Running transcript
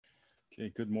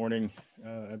Okay, good morning,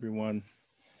 everyone.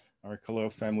 Our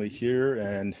Kaleo family here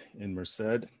and in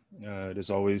Merced. It is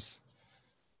always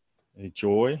a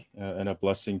joy and a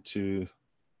blessing to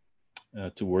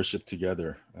worship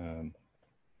together. And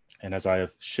as I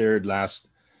have shared last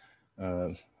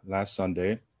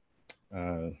Sunday,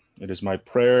 it is my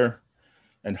prayer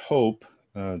and hope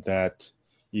that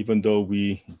even though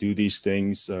we do these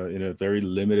things in a very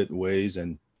limited ways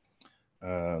and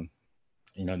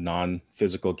in a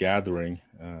non-physical gathering,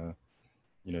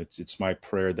 it's my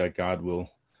prayer that God will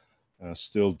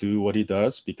still do what he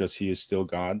does because he is still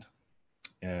God,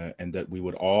 and that we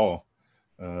would all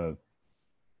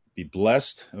be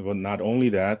blessed. But not only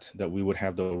that we would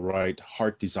have the right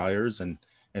heart desires and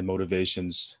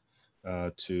motivations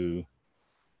to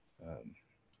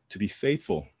be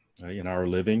faithful in our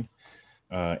living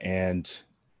and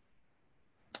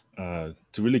to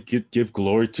really give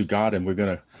glory to God. And we're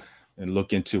gonna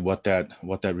look into what that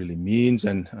really means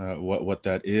and what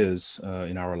that is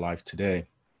in our life today.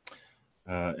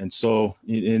 And so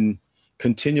in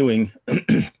continuing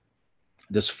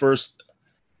this first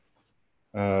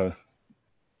kind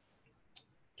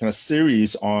of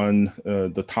series on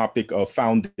the topic of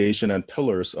foundation and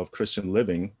pillars of Christian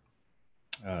living,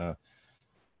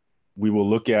 we will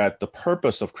look at the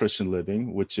purpose of Christian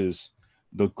living, which is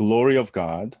the glory of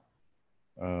God.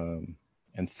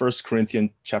 And 1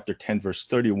 Corinthians chapter 10, verse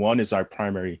 31 is our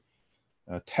primary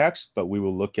text, but we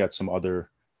will look at some other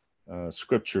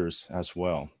scriptures as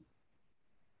well.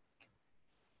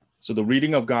 So the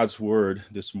reading of God's word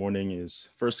this morning is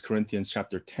 1 Corinthians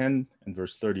chapter 10 and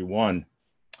verse 31.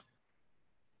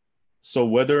 So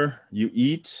whether you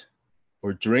eat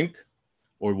or drink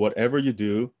or whatever you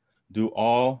do, do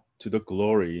all to the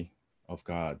glory of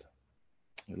God.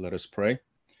 Let us pray.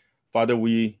 Father,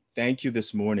 we thank you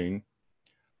this morning.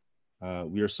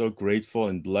 We are so grateful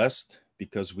and blessed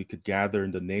because we could gather in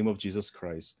the name of Jesus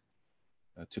Christ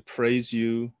to praise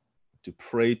you, to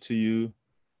pray to you,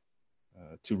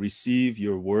 to receive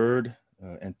your word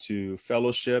and to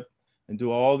fellowship and do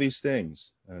all these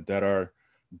things that are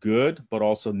good but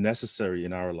also necessary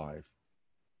in our life.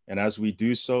 And as we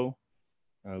do so,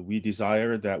 we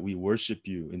desire that we worship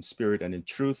you in spirit and in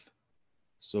truth.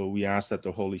 So we ask that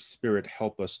the Holy Spirit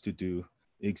help us to do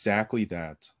exactly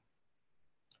that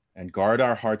and guard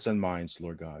our hearts and minds,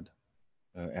 Lord God,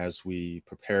 as we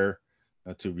prepare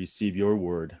to receive your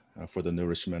word for the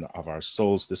nourishment of our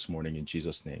souls this morning in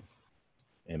Jesus' name.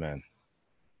 Amen.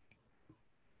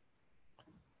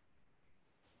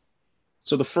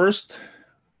 So the first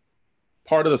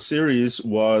part of the series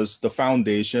was the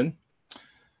foundation,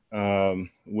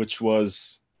 which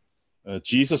was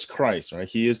Jesus Christ, right?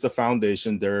 He is the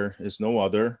foundation. There is no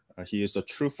other. He is a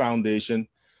true foundation.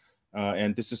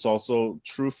 And this is also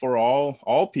true for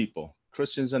all people,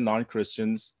 Christians and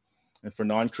non-Christians. And for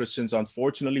non-Christians,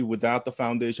 unfortunately, without the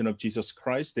foundation of Jesus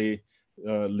Christ, they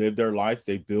live their life,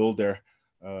 they build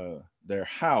their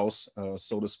house,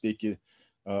 so to speak,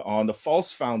 on the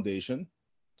false foundation.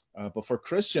 But for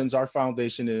Christians, our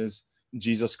foundation is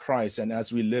Jesus Christ. And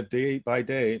as we live day by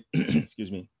day,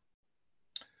 excuse me,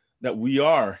 that we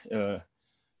are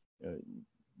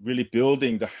really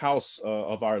building the house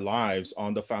of our lives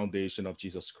on the foundation of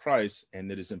Jesus Christ.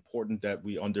 And it is important that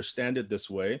we understand it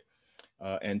this way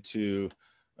and to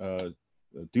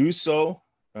do so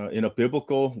in a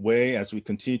biblical way as we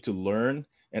continue to learn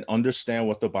and understand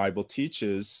what the Bible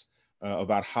teaches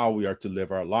about how we are to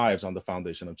live our lives on the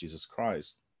foundation of Jesus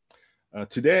Christ.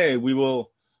 Today, we will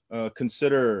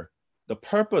consider the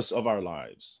purpose of our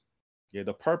lives. Yeah,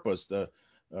 the purpose,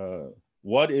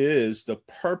 what is the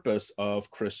purpose of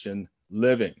Christian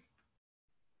living?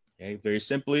 Okay, very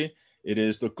simply, it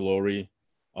is the glory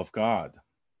of God.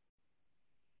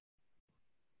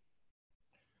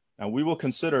 Now, we will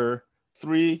consider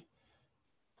three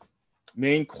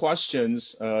main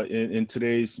questions in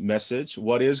today's message.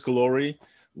 What is glory?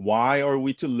 Why are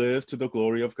we to live to the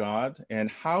glory of God? And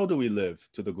how do we live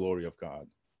to the glory of God?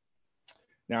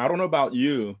 Now, I don't know about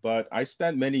you, but I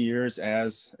spent many years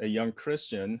as a young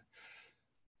Christian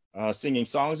singing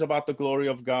songs about the glory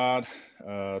of God,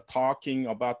 talking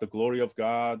about the glory of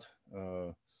God,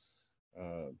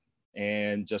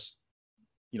 and just,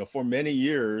 for many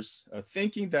years,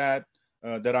 thinking that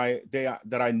I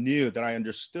knew, that I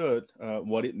understood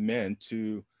what it meant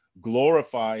to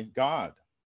glorify God.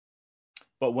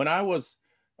 But when I was,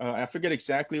 I forget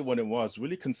exactly when it was,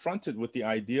 really confronted with the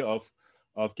idea of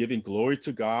giving glory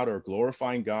to God or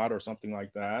glorifying God or something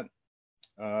like that,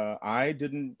 I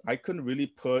couldn't really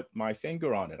put my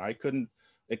finger on it. I couldn't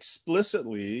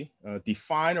explicitly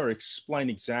define or explain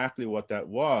exactly what that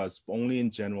was, only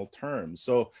in general terms.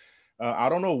 So I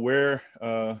don't know where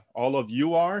all of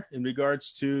you are in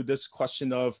regards to this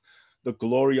question of the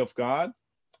glory of God,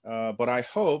 but I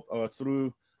hope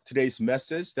through today's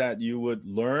message that you would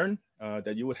learn,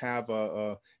 that you would have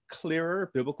a clearer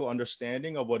biblical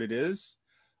understanding of what it is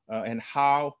and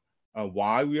how,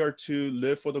 why we are to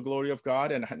live for the glory of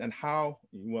God, and how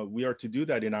we are to do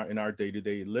that in our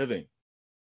day-to-day living.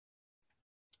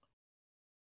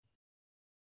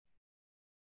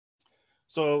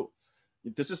 So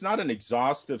this is not an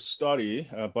exhaustive study,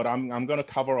 but I'm going to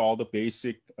cover all the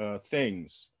basic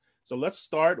things. So let's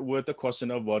start with the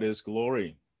question of what is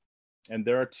glory. And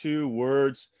there are two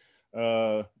words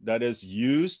that is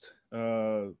used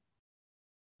in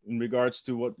regards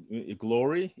to what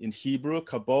glory. In Hebrew,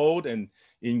 kabod, and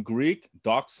in Greek,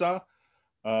 doxa.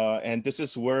 And this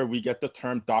is where we get the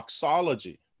term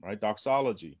doxology, right?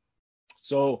 Doxology.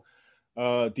 So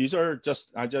these are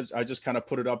just I just kind of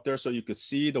put it up there so you could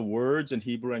see the words in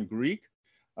Hebrew and Greek.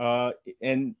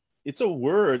 And it's a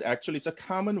word, actually, it's a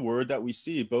common word that we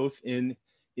see both in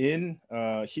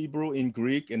Hebrew, in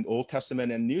Greek, in Old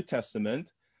Testament and New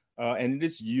Testament, and it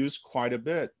is used quite a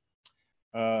bit.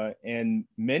 And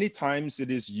many times it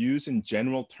is used in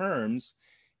general terms,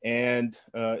 and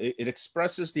it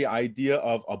expresses the idea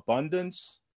of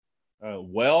abundance,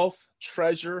 wealth,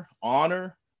 treasure,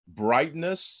 honor,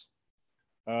 brightness.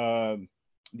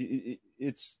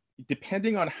 It's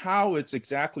depending on how it's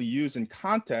exactly used in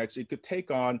context, it could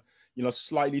take on,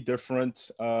 slightly different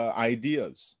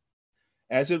ideas.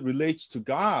 As it relates to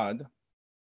God,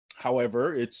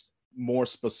 however, it's more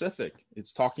specific.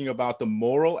 It's talking about the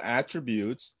moral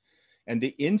attributes and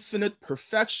the infinite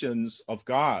perfections of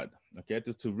God, okay,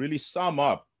 to really sum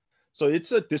up. So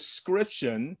it's a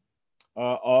description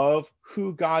of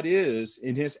who God is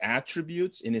in his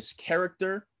attributes, in his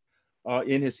character,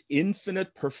 in his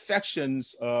infinite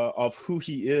perfections of who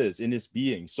he is in his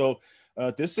being. So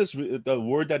this is the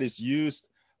word that is used,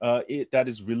 that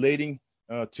is relating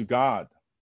to God.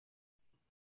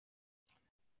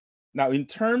 Now, in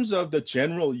terms of the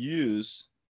general use,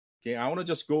 okay, I want to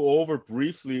just go over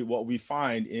briefly what we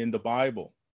find in the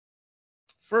Bible.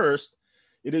 First,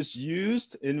 it is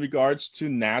used in regards to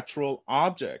natural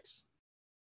objects.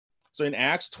 So in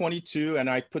Acts 22, and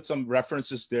I put some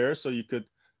references there so you could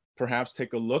perhaps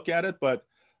take a look at it, but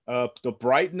the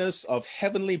brightness of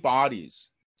heavenly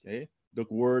bodies, okay, the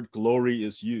word glory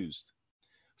is used.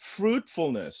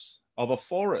 Fruitfulness of a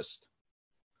forest,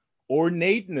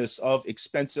 ornateness of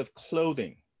expensive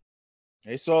clothing.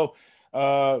 Okay, so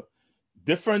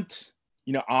different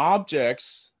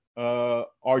objects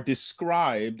are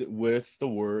described with the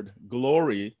word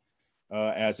glory,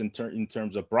 as in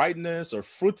terms of brightness or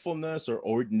fruitfulness or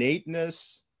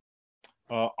ornateness.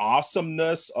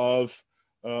 Awesomeness of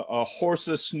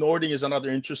horses snorting is another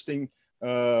interesting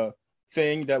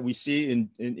thing that we see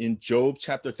in Job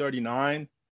chapter 39.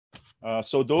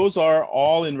 So those are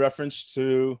all in reference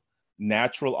to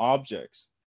natural objects.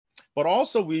 But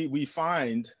also we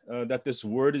find that this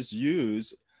word is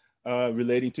used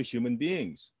relating to human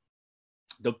beings.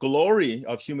 The glory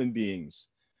of human beings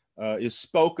is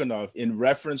spoken of in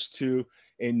reference to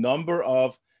a number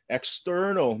of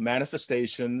external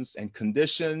manifestations and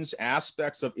conditions,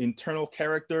 aspects of internal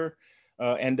character,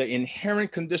 and the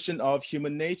inherent condition of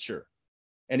human nature.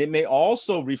 And it may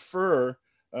also refer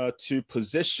to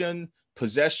position,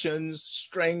 possessions,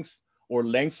 strength, or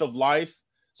length of life.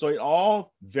 So in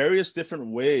all various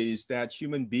different ways that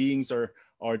human beings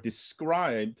are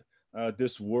described,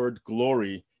 this word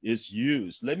glory is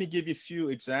used. Let me give you a few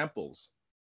examples.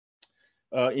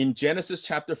 In Genesis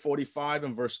chapter 45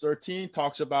 and verse 13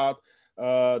 talks about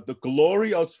the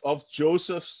glory of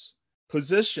Joseph's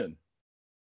position.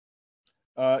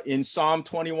 In Psalm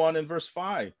 21 and verse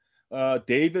 5,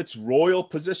 David's royal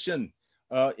position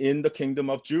in the kingdom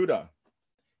of Judah.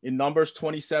 In Numbers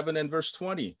 27 and verse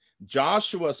 20,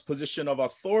 Joshua's position of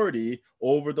authority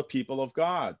over the people of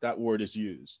God. That word is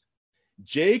used.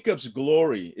 Jacob's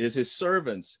glory is his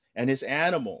servants and his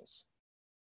animals.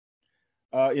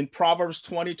 In Proverbs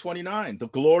 20:29, the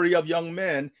glory of young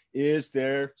men is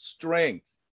their strength.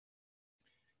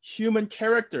 Human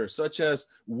character, such as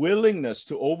willingness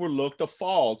to overlook the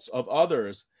faults of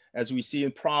others, as we see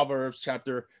in Proverbs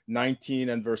chapter 19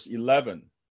 and verse 11.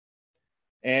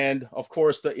 And of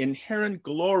course, the inherent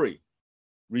glory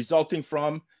resulting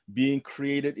from being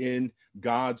created in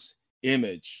God's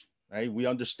image. Right? We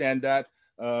understand that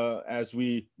as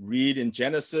we read in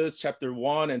Genesis chapter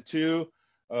 1 and 2,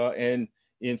 and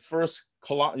in First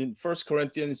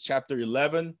Corinthians chapter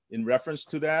 11, in reference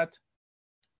to that.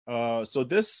 So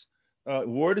this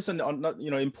word is an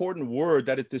important word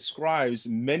that it describes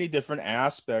many different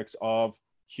aspects of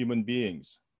human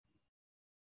beings.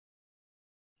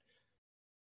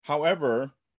 However,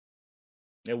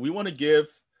 we want to give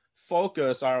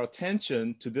focus our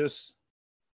attention to this,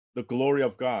 the glory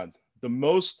of God. The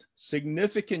most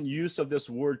significant use of this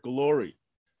word glory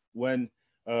when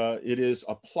it is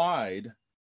applied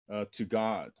to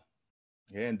God.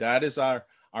 Okay? And that is our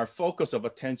focus of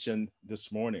attention this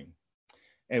morning.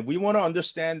 And we want to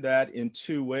understand that in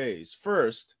two ways.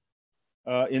 First,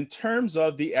 in terms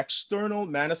of the external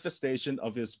manifestation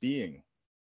of his being.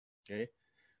 Okay?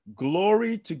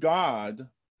 Glory to God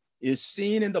is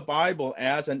seen in the Bible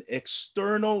as an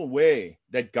external way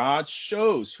that God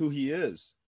shows who he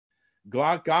is.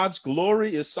 God's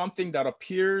glory is something that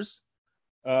appears,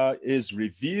 is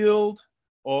revealed,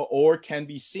 or can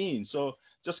be seen. So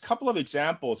just a couple of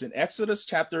examples. In Exodus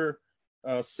chapter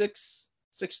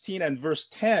 16 and verse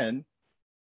 10,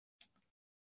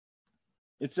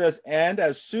 it says, "And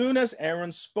as soon as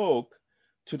Aaron spoke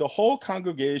to the whole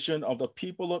congregation of the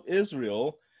people of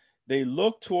Israel, they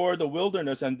looked toward the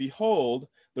wilderness, and behold,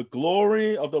 the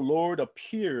glory of the Lord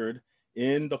appeared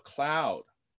in the cloud."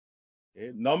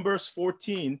 Okay. Numbers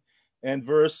 14 and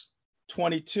verse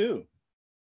 22.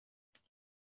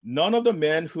 "None of the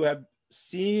men who have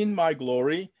seen my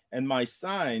glory and my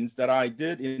signs that I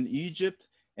did in Egypt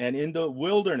and in the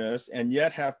wilderness, and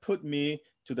yet have put me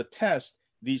to the test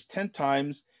these 10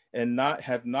 times and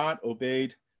have not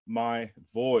obeyed my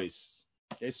voice."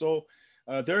 Okay, so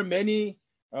there are many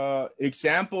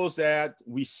examples that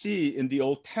we see in the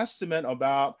Old Testament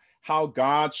about how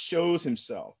God shows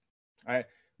himself.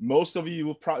 Most of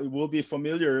you will be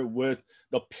familiar with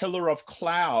the pillar of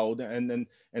cloud and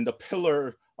the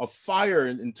pillar of fire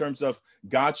in terms of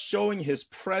God showing his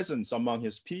presence among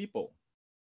his people.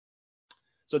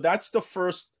 So that's the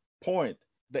first point,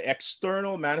 the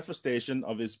external manifestation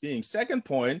of his being. Second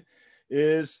point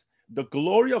is the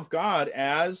glory of God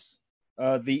as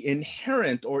the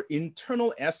inherent or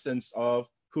internal essence of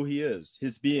who he is,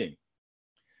 his being.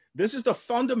 This is the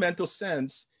fundamental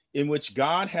sense in which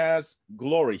God has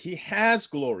glory. He has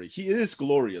glory. He is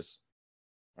glorious,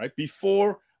 right?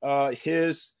 Before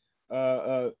his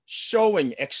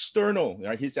showing external,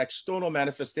 right? His external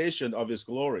manifestation of his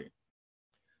glory.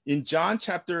 In John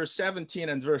chapter 17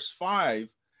 and verse 5,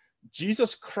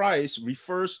 Jesus Christ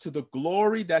refers to the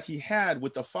glory that he had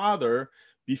with the Father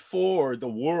before the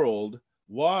world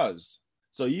was.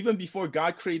 So even before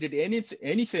God created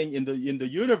anything in the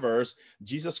universe,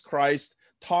 Jesus Christ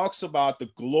talks about the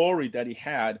glory that he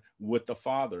had with the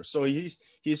Father. So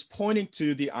he's pointing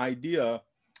to the idea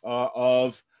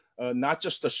of not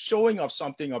just the showing of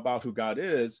something about who God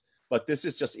is, but this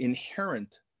is just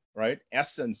inherent, right?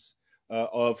 Essence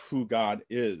of who God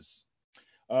is.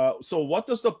 So what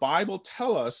does the Bible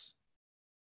tell us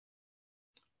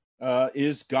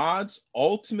is God's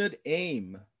ultimate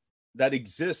aim that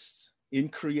exists in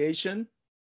creation?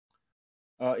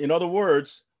 In other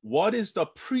words, what is the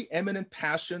preeminent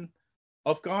passion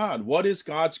of God? What is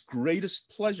God's greatest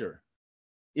pleasure?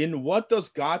 In what does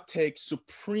God take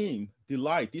supreme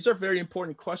delight? These are very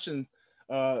important questions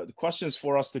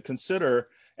for us to consider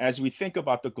as we think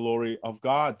about the glory of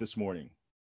God this morning.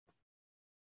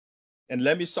 And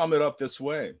let me sum it up this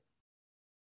way.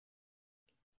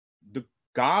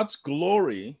 God's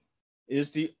glory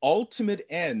is the ultimate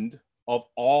end of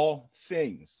all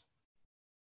things.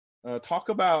 Talk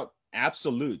about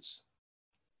absolutes.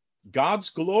 God's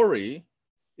glory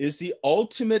is the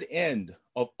ultimate end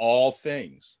of all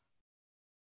things.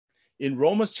 In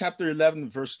Romans chapter 11,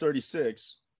 verse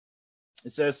 36,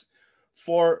 it says,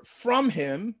 "For from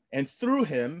him and through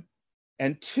him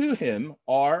and to him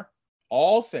are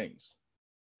all things.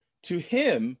 To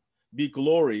him be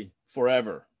glory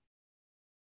forever."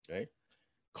 Okay.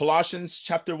 Colossians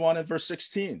chapter 1 and verse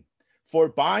 16, "For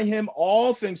by him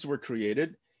all things were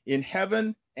created in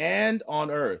heaven and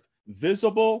on earth,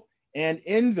 visible and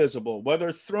invisible,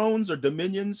 whether thrones or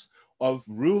dominions of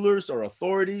rulers or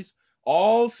authorities,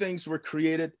 all things were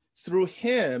created through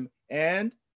him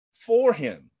and for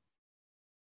him."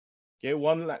 Okay,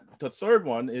 the third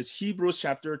one is Hebrews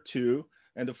chapter 2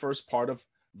 and the first part of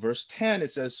verse 10.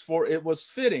 It says, "For it was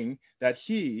fitting that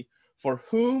he, for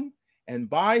whom and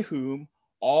by whom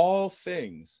all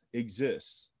things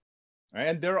exist." Right?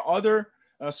 And there are other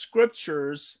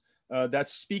scriptures that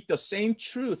speak the same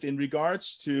truth in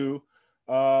regards to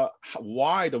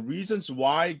the reasons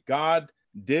why God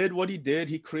did what he did.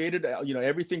 He created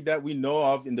everything that we know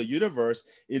of in the universe.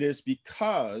 It is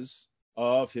because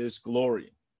of his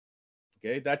glory.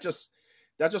 Okay, that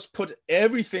just put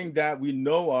everything that we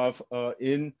know of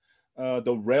in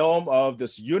the realm of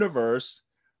this universe,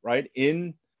 right,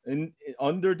 in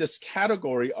under this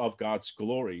category of God's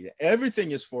glory.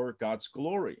 Everything is for God's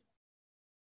glory.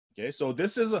 Okay, so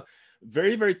this is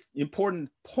very, very important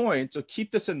point. So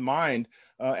keep this in mind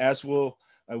as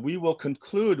we will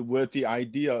conclude with the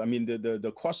idea, I mean,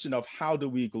 the question of how do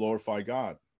we glorify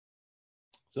God?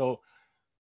 So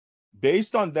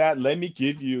based on that, let me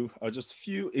give you just a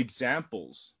few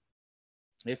examples.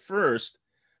 At first,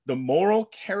 the moral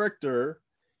character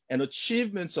and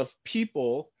achievements of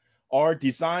people are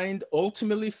designed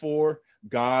ultimately for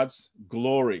God's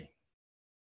glory.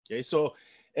 Okay, so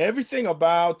everything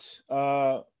about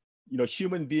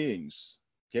human beings,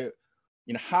 okay,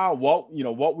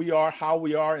 what we are, how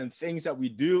we are, and things that we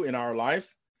do in our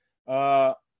life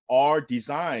are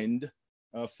designed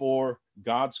for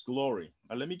God's glory.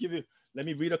 Let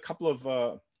me read a couple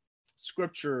of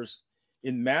scriptures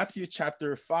in Matthew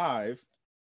chapter 5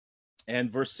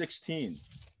 and verse 16.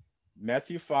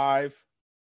 Matthew 5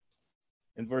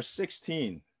 and verse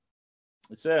 16.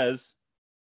 It says,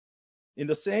 "In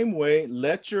the same way,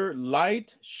 let your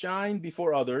light shine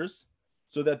before others,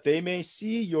 so that they may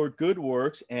see your good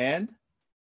works and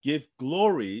give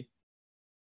glory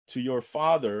to your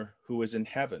Father who is in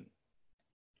heaven."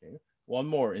 Okay. One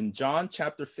more in John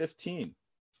chapter 15.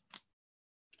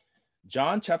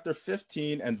 John chapter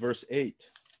 15 and verse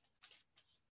 8.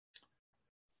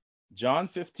 John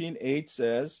 15:8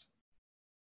 says,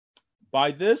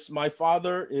 "By this my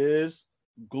Father is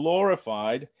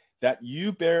glorified, that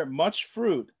you bear much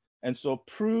fruit, and so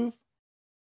prove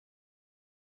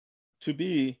to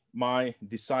be my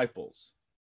disciples."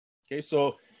 Okay,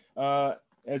 so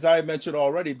as I mentioned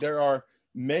already, there are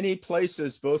many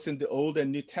places, both in the Old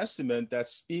and New Testament, that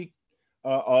speak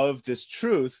of this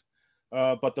truth.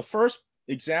 But the first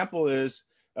example is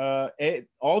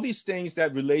all these things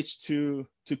that relates to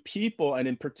people, and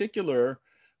in particular,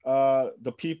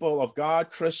 the people of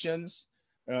God, Christians,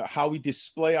 how we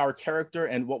display our character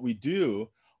and what we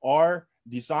do are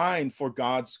designed for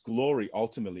God's glory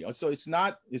ultimately. So it's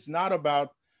not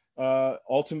about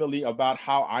ultimately about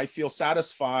how I feel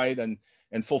satisfied and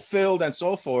fulfilled and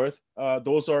so forth.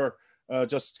 Those are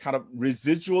just kind of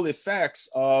residual effects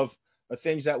of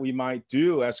things that we might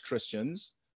do as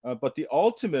Christians. But the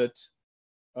ultimate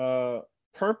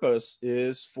purpose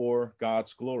is for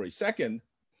God's glory. Second,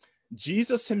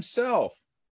 Jesus himself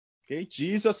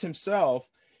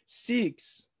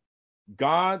seeks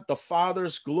God the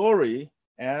Father's glory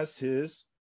as his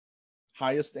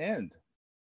highest end.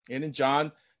 And in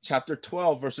John chapter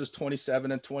 12, verses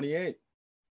 27 and 28,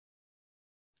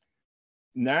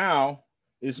 "Now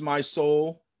is my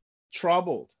soul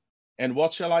troubled, and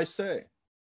what shall I say?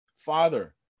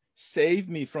 Father, save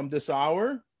me from this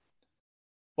hour.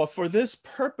 But for this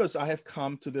purpose I have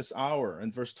come to this hour."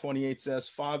 And verse 28 says,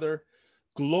 "Father,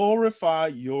 glorify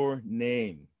your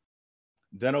name."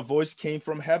 Then a voice came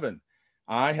from heaven,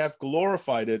 "I have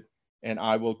glorified it, and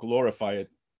I will glorify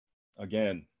it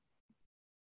again."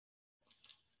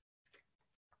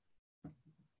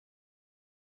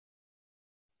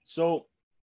 So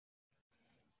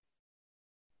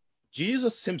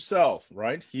Jesus himself,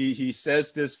 right? He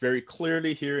says this very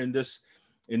clearly here in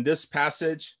this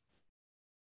passage.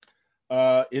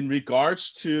 In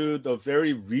regards to the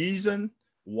very reason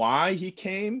why he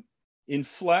came in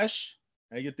flesh,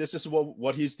 this is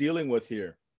what he's dealing with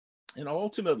here. And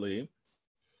ultimately,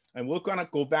 and we're going to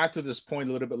go back to this point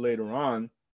a little bit later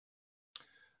on,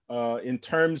 in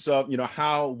terms of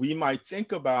how we might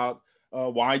think about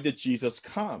why did Jesus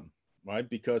come, right?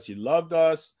 Because he loved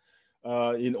us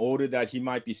in order that he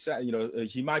might be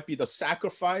the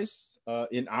sacrifice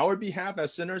in our behalf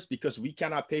as sinners, because we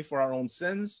cannot pay for our own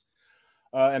sins.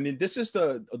 I mean, this is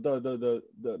the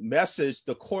message,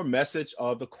 the core message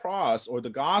of the cross or the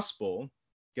gospel,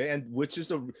 okay, and which is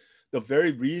the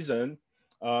very reason,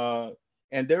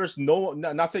 and there's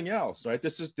nothing else, right?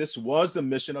 This was the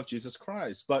mission of Jesus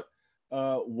Christ. But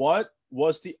what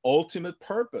was the ultimate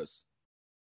purpose?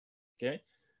 Okay,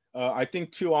 I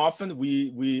think too often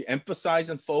we emphasize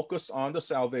and focus on the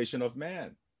salvation of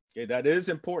man. Okay, that is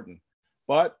important,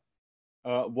 but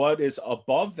what is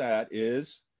above that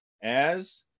is,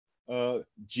 as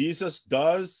Jesus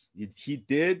does, he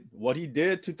did what he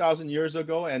did 2,000 years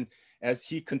ago, and as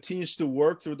he continues to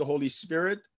work through the Holy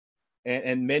Spirit,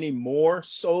 and many more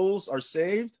souls are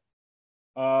saved,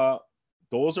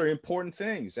 those are important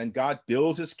things, and God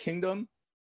builds his kingdom.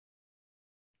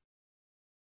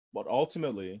 But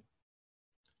ultimately,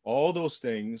 all those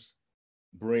things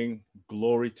bring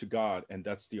glory to God, and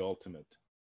that's the ultimate.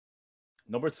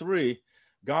 Number three,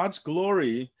 God's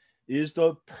glory is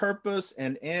the purpose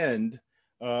and end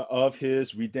of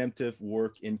his redemptive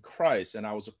work in Christ. And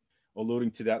I was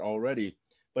alluding to that already.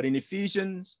 But in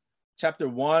Ephesians chapter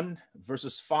 1,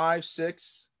 verses 5,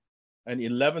 6, and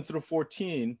 11 through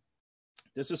 14,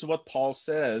 this is what Paul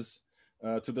says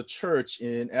to the church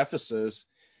in Ephesus,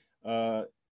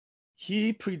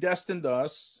 he predestined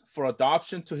us for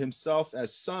adoption to himself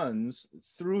as sons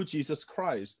through Jesus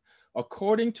Christ,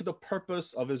 according to the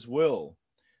purpose of his will,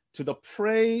 to the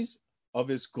praise of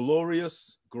his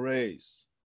glorious grace.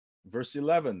 Verse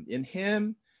 11, in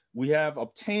him we have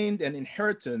obtained an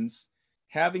inheritance,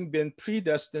 having been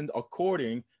predestined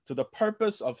according to the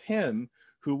purpose of him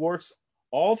who works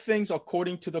all things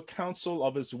according to the counsel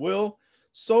of his will,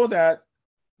 so that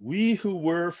we who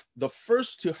were the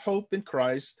first to hope in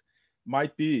Christ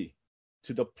might be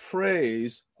to the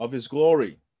praise of his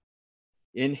glory.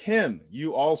 In him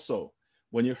you also,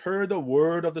 when you heard the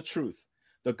word of the truth,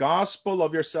 the gospel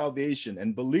of your salvation,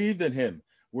 and believed in him,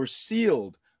 were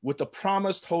sealed with the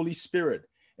promised Holy Spirit.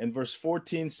 And verse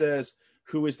 14 says,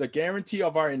 who is the guarantee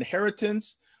of our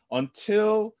inheritance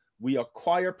until we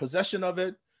acquire possession of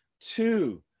it,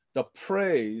 to the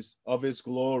praise of his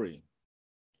glory.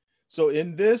 So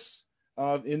in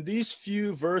these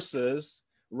few verses,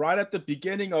 right at the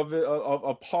beginning of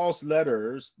Paul's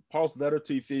letter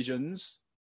to Ephesians,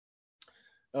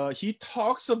 he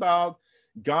talks about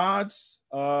God's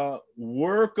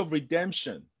work of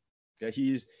redemption.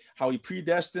 Okay, how he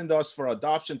predestined us for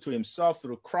adoption to himself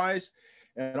through Christ,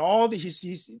 and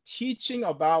he's teaching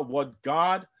about what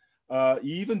God,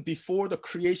 even before the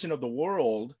creation of the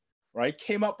world, right,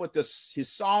 came up with his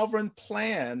sovereign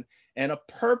plan and a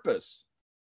purpose.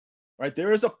 Right,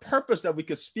 there is a purpose that we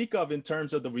could speak of in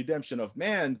terms of the redemption of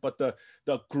man, but the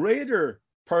greater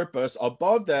purpose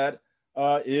above that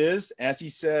is, as he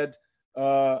said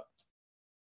 3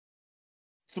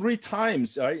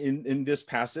 times in this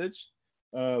passage,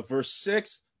 verse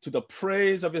 6, to the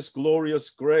praise of his glorious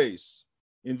grace.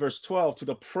 In verse 12, to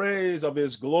the praise of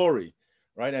his glory,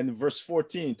 right? And in verse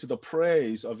 14, to the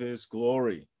praise of his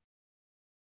glory.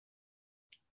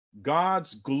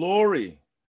 God's glory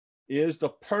is the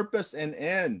purpose and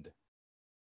end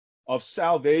of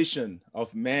salvation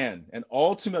of man. And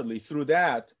ultimately, through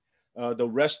that, the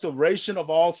restoration of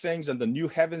all things and the new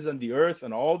heavens and the earth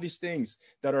and all these things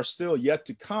that are still yet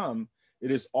to come,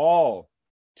 it is all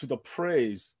to the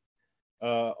praise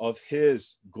of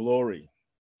his glory.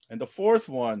 And the fourth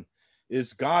one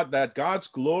is that God's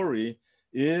glory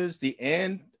is the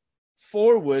end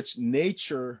for which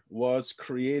nature was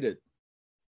created.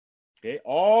 Okay,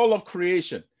 all of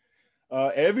creation,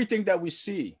 everything that we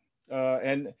see,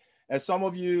 and as some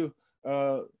of you,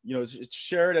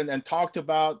 shared and talked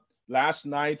about last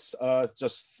night's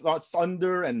just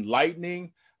thunder and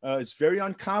lightning. It's very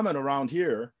uncommon around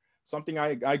here. Something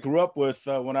I grew up with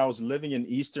when I was living in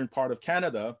eastern part of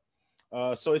Canada.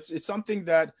 So it's something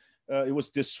that it was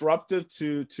disruptive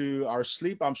to our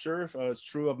sleep. I'm sure it's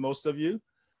true of most of you,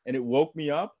 and it woke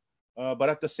me up. But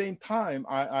at the same time,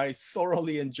 I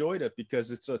thoroughly enjoyed it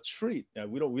because it's a treat.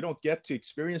 We don't get to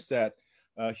experience that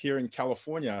here in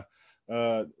California,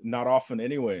 not often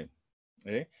anyway.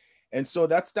 Okay? And so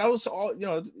that was all,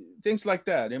 things like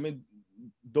that. I mean,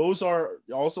 those are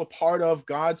also part of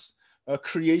God's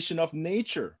creation of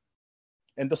nature.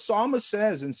 And the psalmist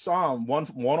says in Psalm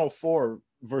 104,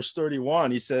 verse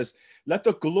 31, he says, let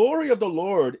the glory of the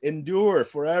Lord endure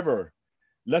forever.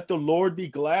 Let the Lord be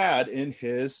glad in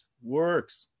his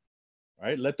works.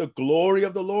 Right? Let the glory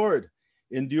of the Lord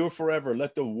endure forever.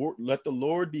 Let the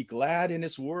Lord be glad in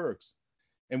his works.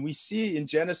 And we see in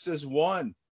Genesis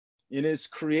 1, in his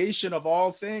creation of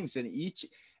all things, and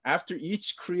after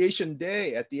each creation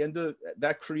day, at the end of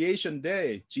that creation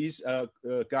day,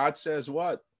 God says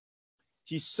what?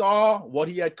 He saw what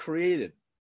he had created.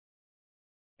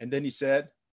 And then he said,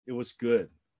 it was good,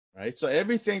 right? So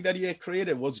everything that he had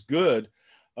created was good,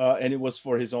 and it was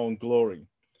for his own glory.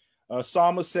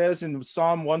 Psalmist says in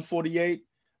Psalm 148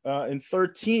 and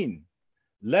 13,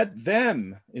 let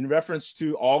them, in reference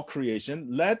to all creation,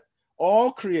 let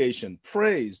all creation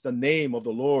praise the name of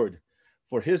the Lord,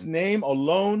 for his name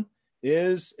alone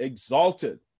is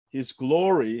exalted. His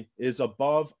glory is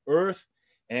above earth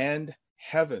and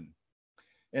heaven.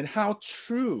 And how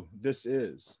true this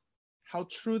is. How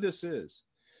true this is.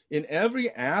 In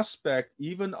every aspect,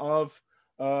 even of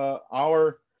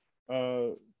our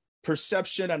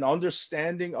perception and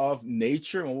understanding of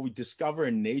nature and what we discover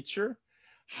in nature,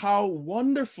 how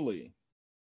wonderfully,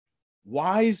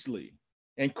 wisely,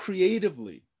 and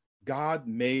creatively God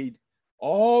made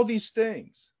all these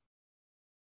things.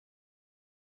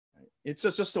 It's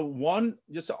just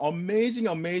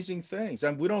amazing things.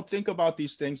 And we don't think about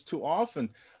these things too often,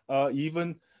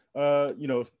 even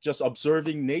just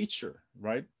observing nature,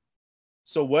 right?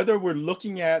 So whether we're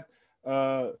looking at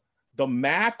the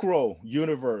macro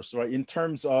universe, right, in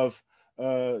terms of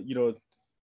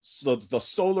So the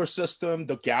solar system,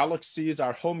 the galaxies,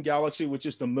 our home galaxy, which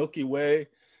is the Milky Way,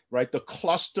 right? The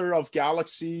cluster of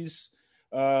galaxies,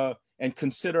 and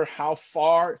consider how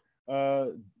far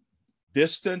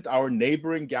distant our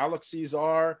neighboring galaxies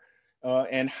are,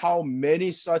 and how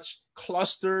many such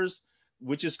clusters,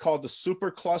 which is called the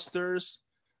superclusters.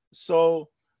 So,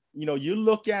 you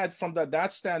look at from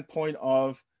that standpoint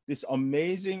of this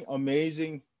amazing,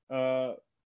 the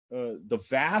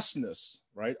vastness,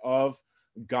 right, of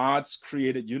God's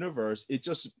created universe. It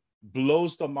just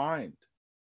blows the mind,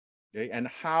 okay? And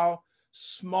how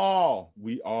small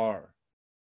we are,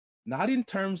 not in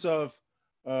terms of,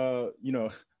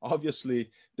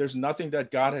 obviously there's nothing that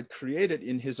God had created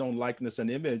in his own likeness and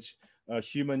image.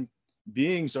 Human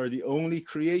beings are the only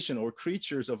creation or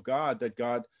creatures of God that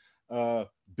God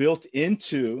built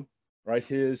into, right,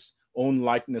 his own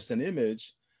likeness and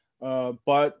image.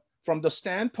 But from the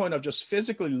standpoint of just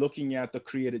physically looking at the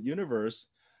created universe,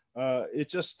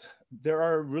 there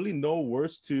are really no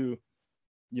words to,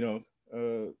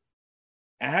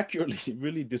 accurately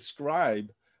really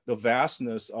describe the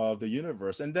vastness of the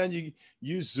universe. And then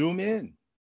you zoom in,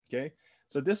 okay?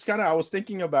 So this I was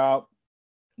thinking about,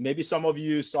 maybe some of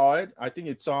you saw it. I think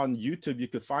it's on YouTube. You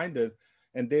could find it.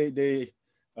 And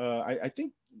I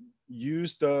think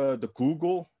used the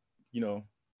Google,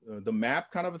 the map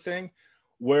kind of a thing,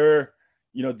 where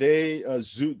they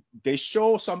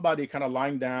show somebody kind of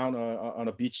lying down on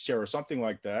a beach chair or something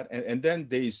like that, and then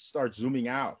they start zooming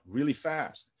out really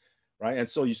fast, right? And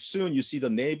so soon you see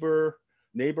the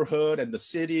neighborhood and the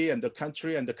city and the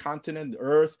country and the continent, the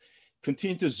earth,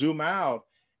 continue to zoom out,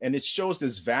 and it shows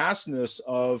this vastness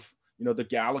of the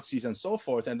galaxies and so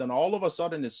forth. And then all of a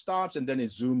sudden it stops, and then it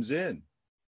zooms in.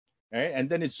 Right? And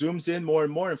then it zooms in more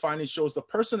and more, and finally shows the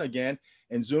person again,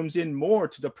 and zooms in more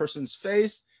to the person's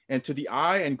face and to the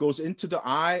eye, and goes into the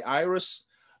iris,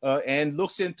 and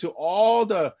looks into all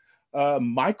the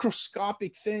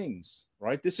microscopic things,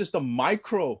 right? This is the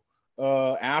micro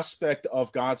aspect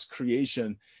of God's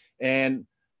creation. And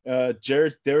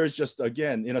there is just,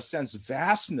 again, in a sense,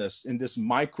 vastness in this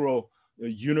micro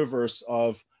universe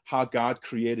of how God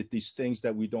created these things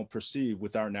that we don't perceive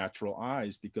with our natural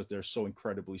eyes, because they're so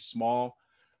incredibly small.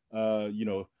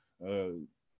 This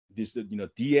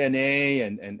DNA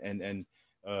and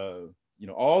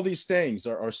all these things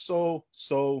are so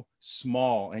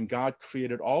small, and God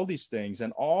created all these things,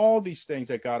 and all these things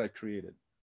that God had created,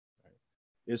 right,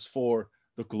 is for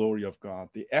the glory of God,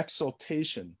 the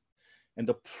exaltation and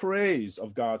the praise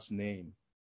of God's name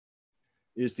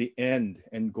is the end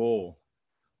and goal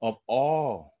of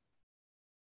all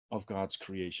of God's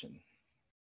creation.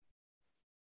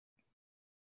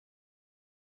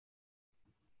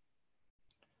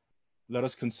 Let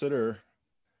us consider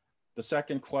the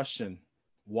second question: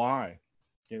 why?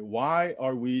 Okay, why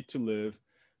are we to live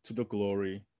to the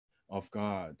glory of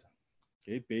God?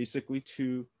 Okay, basically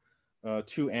two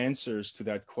answers to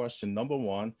that question. Number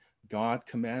one, God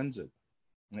commands it.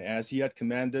 As he had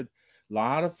commanded a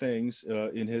lot of things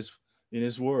in his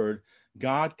word,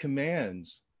 God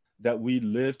commands that we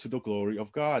live to the glory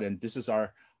of God. And this is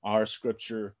our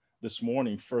scripture this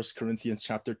morning, 1 Corinthians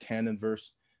chapter 10 and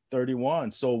verse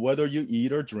 31. So whether you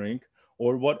eat or drink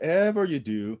or whatever you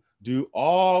do, do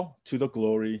all to the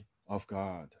glory of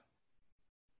God.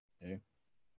 Okay.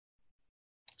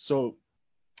 So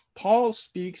Paul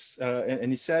speaks,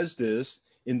 and he says this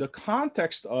in the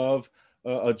context of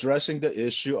addressing the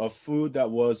issue of food that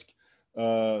was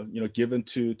given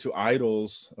to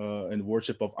idols and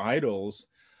worship of idols.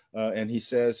 And he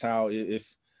says how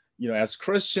if as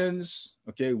Christians,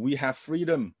 okay, we have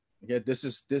freedom. Okay,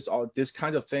 this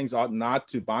kind of things ought not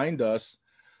to bind us,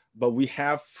 but we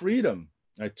have freedom,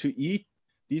 right, to eat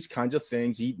these kinds of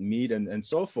things, eat meat and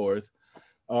so forth.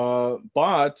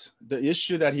 But the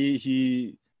issue that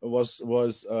he was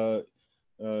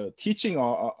teaching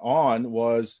on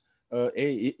was,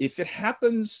 if it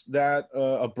happens that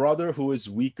a brother who is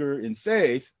weaker in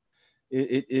faith,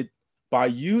 it by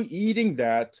you eating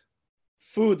that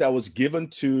food that was given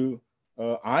to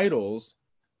idols,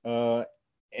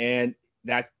 and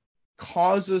that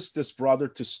causes this brother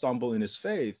to stumble in his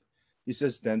faith, he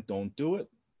says, then don't do it.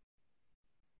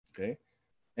 Okay.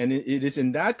 And it is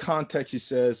in that context, he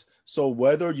says, so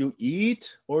whether you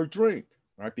eat or drink,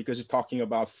 right? Because he's talking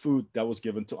about food that was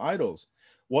given to idols,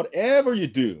 whatever you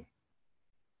do,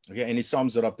 okay. And he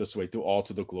sums it up this way: do all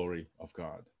to the glory of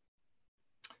God.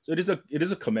 So it is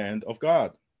a command of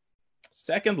God.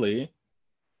 Secondly,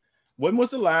 when was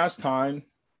the last time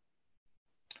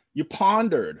you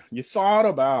pondered, you thought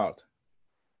about,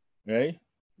 okay?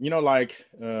 Back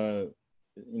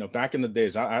in the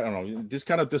days, I don't know, this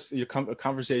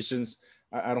conversations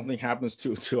I don't think happens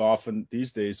too often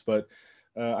these days. But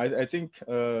I think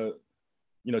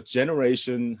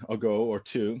generation ago or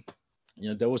two,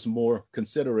 there was more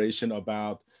consideration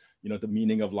about the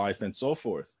meaning of life and so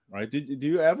forth, right? Do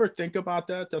you ever think about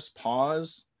that? Just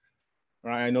pause,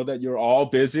 right? I know that you're all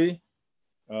busy,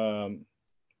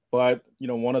 but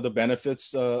one of the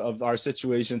benefits of our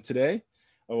situation today,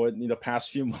 or the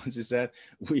past few months, is that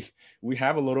we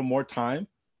have a little more time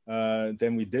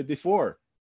than we did before.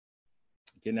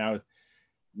 Okay, now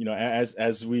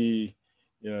as we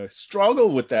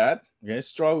struggle with that, okay,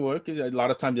 struggle with a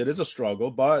lot of times it is a struggle,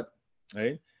 but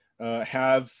right,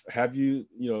 have you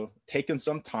taken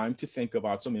some time to think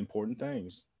about some important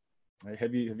things? Right?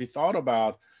 Have you thought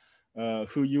about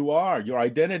who you are, your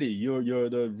identity, you're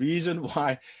the reason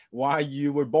why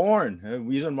you were born, the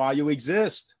reason why you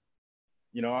exist?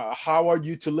 How are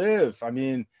you to live? I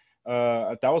mean,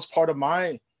 that was part of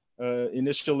my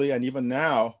initially, and even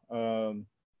now,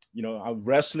 I'm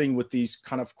wrestling with these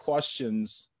kind of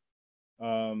questions.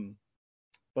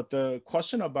 But the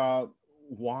question about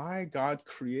why God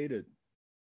created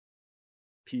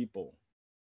people,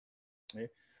 okay?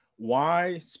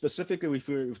 Why specifically, if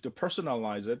we to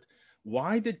personalize it,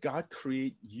 why did God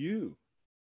create you?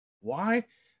 Why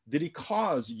did he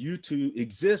cause you to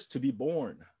exist, to be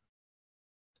born?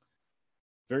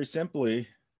 Very simply,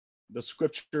 the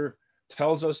scripture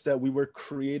tells us that we were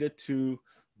created to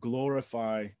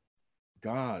glorify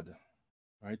God,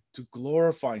 right? To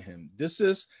glorify him. This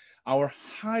is our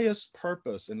highest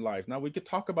purpose in life. Now, we could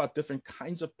talk about different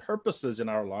kinds of purposes in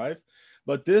our life,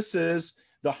 but this is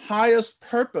the highest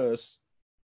purpose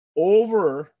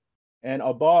over and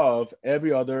above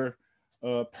every other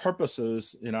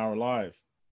purposes in our life.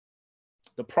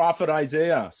 The prophet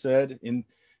Isaiah said in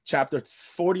chapter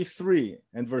 43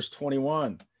 and verse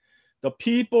 21, the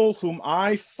people whom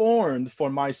I formed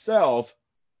for myself,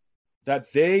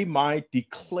 that they might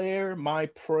declare my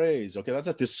praise. Okay, that's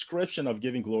a description of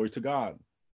giving glory to God.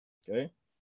 Okay.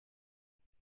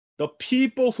 The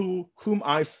people whom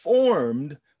I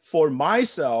formed for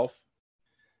myself,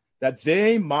 that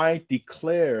they might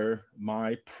declare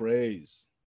my praise.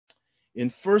 In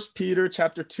 1 Peter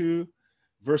chapter 2,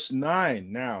 verse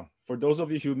 9. Now, for those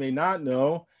of you who may not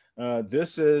know,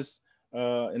 this is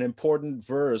an important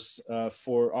verse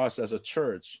for us as a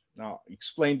church. Now,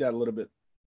 explain that a little bit.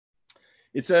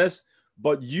 It says,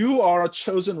 but you are a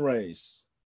chosen race,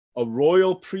 a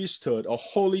royal priesthood, a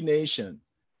holy nation,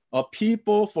 a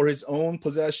people for his own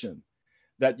possession,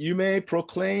 that you may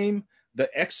proclaim the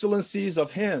excellencies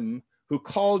of him who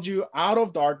called you out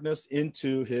of darkness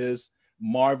into his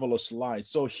marvelous light.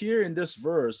 So here in this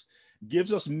verse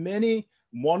gives us many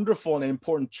wonderful and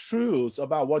important truths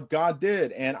about what God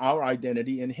did and our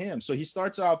identity in him. So he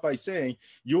starts out by saying,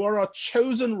 you are a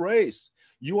chosen race.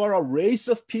 You are a race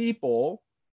of people,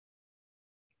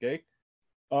 okay,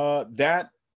 that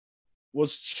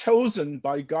was chosen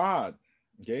by God.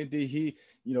 Okay,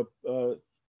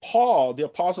 Paul, the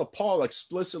Apostle Paul,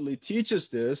 explicitly teaches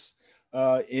this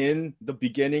in the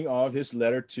beginning of his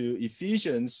letter to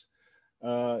Ephesians,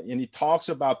 and he talks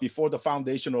about before the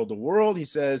foundation of the world. He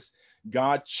says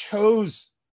God chose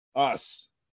us,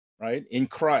 right, in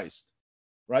Christ,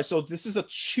 right? So this is a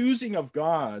choosing of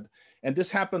God, and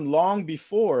this happened long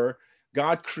before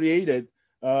God created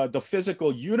the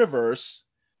physical universe.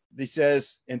 He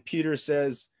says, and Peter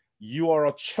says, you are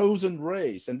a chosen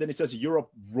race. And then he says, you're a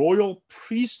royal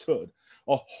priesthood,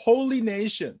 a holy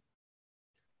nation,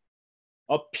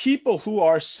 a people who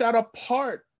are set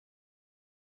apart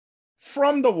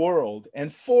from the world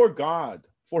and for God,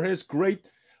 for his great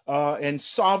and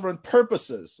sovereign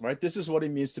purposes, right? This is what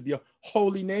it means to be a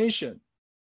holy nation,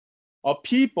 a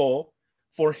people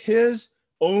for his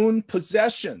own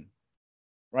possession,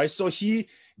 right? So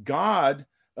God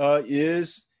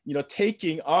is,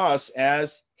 taking us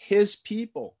as his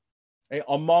people, right,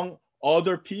 among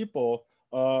other people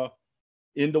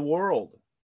in the world.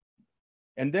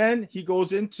 And then he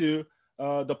goes into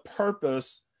the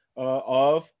purpose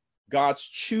of God's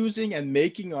choosing and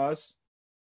making us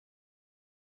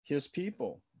his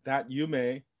people, that you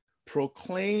may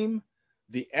proclaim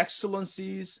the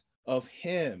excellencies of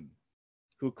him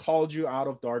who called you out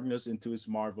of darkness into his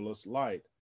marvelous light.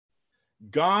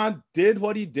 God did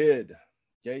what he did,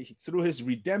 okay, through his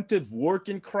redemptive work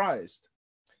in Christ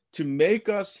to make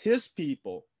us his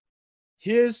people,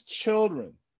 his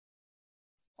children,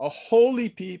 a holy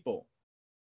people,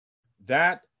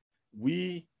 that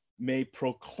we may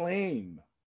proclaim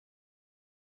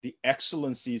the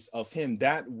excellencies of him,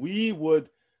 that we would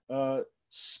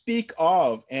speak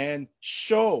of and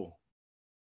show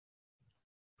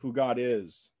who God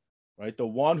is, right? The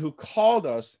one who called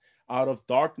us out of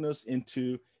darkness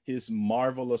into his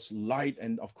marvelous light.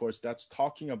 And of course, that's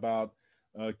talking about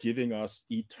giving us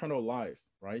eternal life,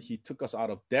 right? He took us out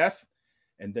of death,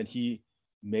 and then he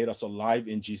made us alive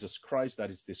in Jesus Christ. That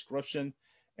is description.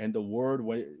 And the word,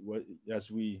 as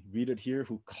we read it here,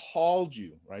 who called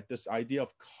you, right? This idea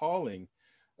of calling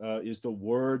is the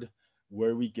word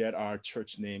where we get our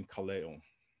church name, Kaleo.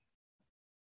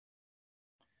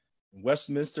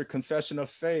 Westminster Confession of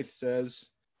Faith says,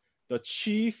 the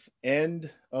chief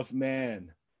end of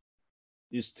man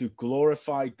is to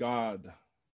glorify God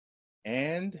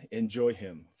and enjoy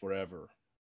him forever.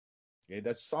 Okay,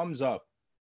 that sums up,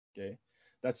 okay?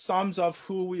 That sums up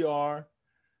who we are,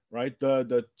 right?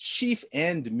 The chief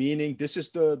end, meaning this is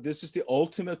the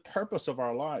ultimate purpose of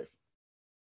our life,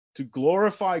 to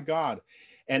glorify God.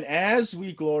 And as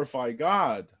we glorify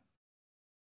God,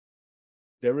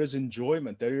 there is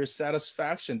enjoyment, there is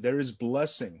satisfaction, there is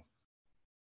blessing,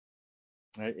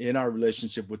 right, in our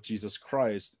relationship with Jesus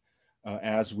Christ,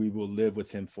 as we will live with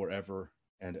him forever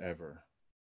and ever.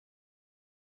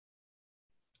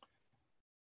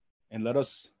 And let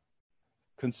us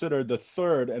consider the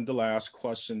third and the last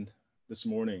question this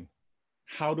morning.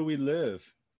 How do we live?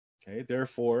 Okay,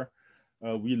 therefore,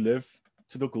 we live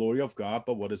to the glory of God,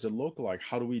 but what does it look like?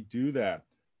 How do we do that?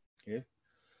 Okay.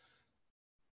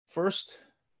 First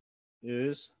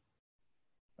is,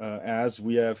 as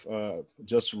we have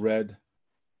just read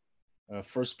 1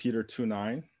 Peter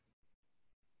 2:9,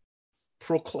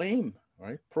 proclaim,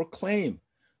 right? Proclaim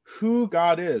who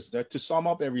God is. That, to sum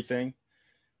up everything,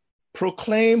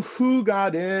 proclaim who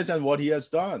God is and what he has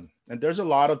done. And there's a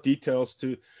lot of details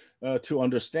to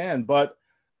understand, but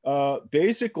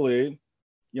basically,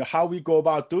 how we go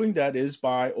about doing that is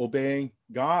by obeying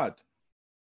God.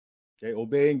 Okay,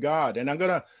 obeying God. And I'm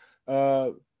going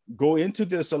to go into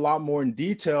this a lot more in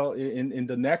detail in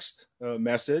the next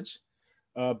message,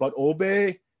 but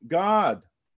obey God.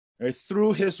 Right?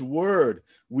 Through his word,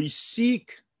 we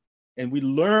seek and we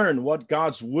learn what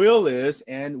God's will is,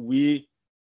 and we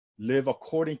live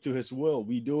according to his will.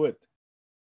 We do it.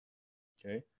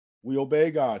 Okay, we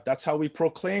obey God. That's how we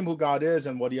proclaim who God is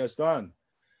and what he has done.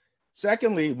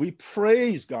 Secondly, we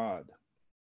praise God.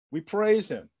 We praise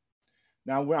him.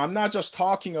 Now, I'm not just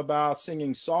talking about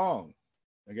singing song.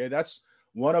 Okay, that's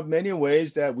one of many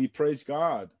ways that we praise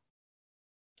God.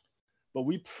 But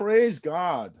we praise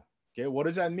God. Okay, what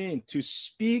does that mean? To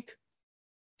speak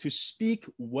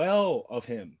well of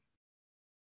him.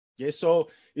 Okay, so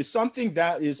it's something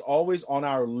that is always on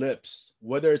our lips,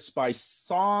 whether it's by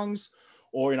songs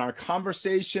or in our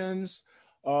conversations,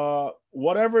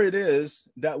 whatever it is,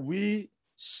 that we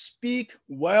speak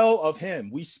well of him.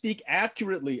 We speak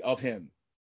accurately of him.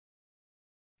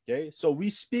 Okay, so we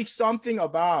speak something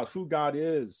about who God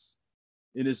is,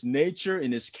 in his nature,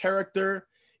 in his character,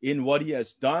 in what he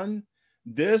has done.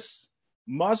 This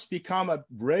must become a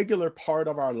regular part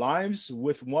of our lives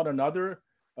with one another,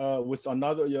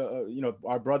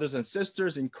 our brothers and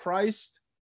sisters in Christ,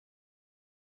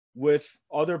 with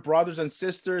other brothers and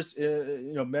sisters,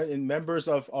 in members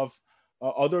of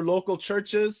other local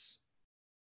churches,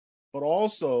 but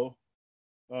also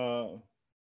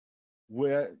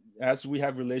as we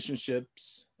have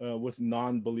relationships with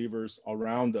non-believers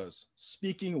around us,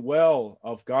 speaking well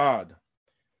of God.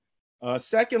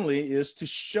 Secondly is to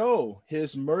show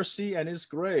his mercy and his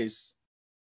grace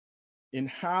in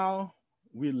how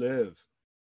we live.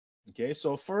 Okay,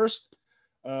 so first,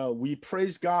 we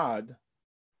praise God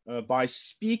by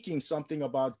speaking something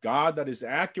about God that is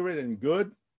accurate and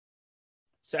good.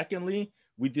 Secondly,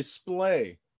 we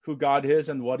display who God is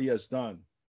and what he has done.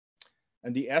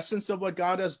 And the essence of what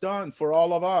God has done for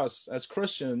all of us as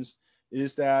Christians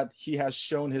is that he has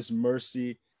shown his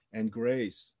mercy and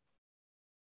grace.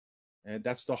 And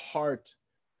that's the heart,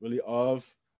 really, of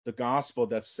the gospel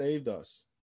that saved us.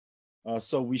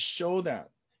 So we show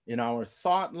that in our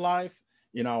thought life,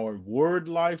 in our word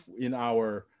life, in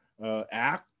our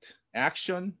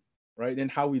action, right? In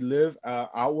how we live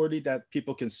outwardly that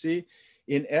people can see.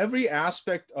 In every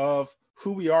aspect of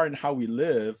who we are and how we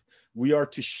live, we are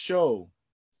to show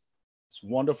this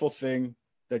wonderful thing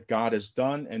that God has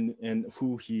done and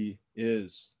who he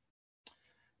is.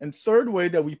 And third way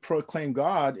that we proclaim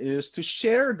God is to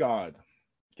share God.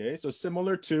 Okay, so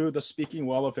similar to the speaking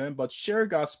well of him, but share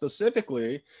God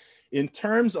specifically in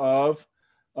terms of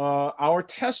our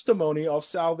testimony of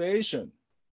salvation.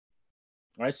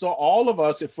 Right, so all of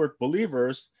us, if we're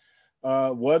believers,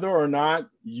 whether or not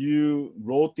you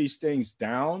wrote these things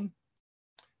down,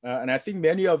 and I think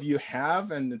many of you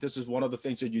have, and this is one of the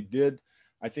things that you did,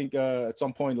 I think at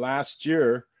some point last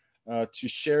year, to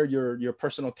share your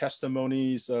personal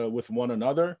testimonies with one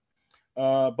another.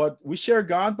 But we share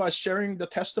God by sharing the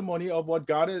testimony of what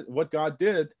God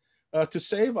did to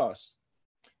save us.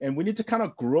 And we need to kind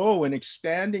of grow in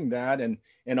expanding that and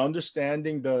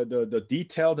understanding the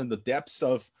detailed and the depths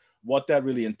of what that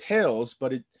really entails.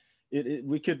 But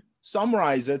we could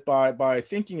summarize it by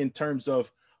thinking in terms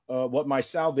of what my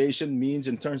salvation means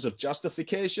in terms of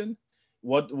justification,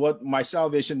 what my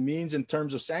salvation means in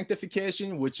terms of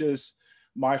sanctification, which is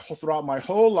throughout my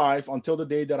whole life until the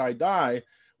day that I die,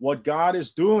 what God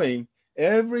is doing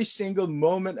every single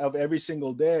moment of every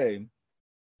single day,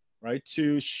 right,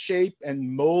 to shape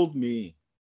and mold me,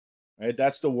 right?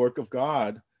 That's the work of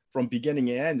God from beginning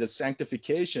to end. The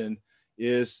sanctification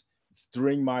is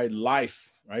during my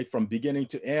life, right, from beginning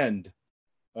to end,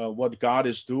 what God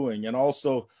is doing. And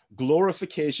also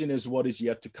glorification is what is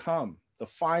yet to come, the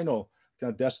final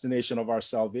kind of destination of our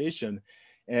salvation.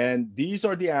 And these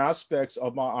are the aspects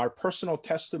of our personal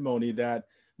testimony that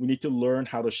we need to learn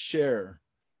how to share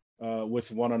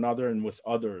with one another and with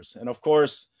others. And of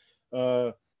course,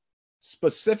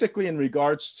 specifically in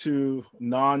regards to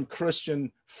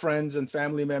non-Christian friends and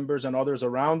family members and others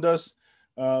around us,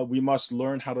 we must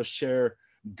learn how to share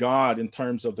God in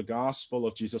terms of the gospel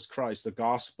of Jesus Christ, the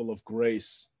gospel of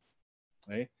grace,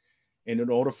 right? And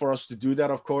in order for us to do that,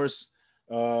 of course,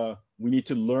 we need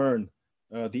to learn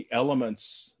the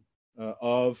elements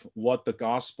of what the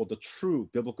gospel, the true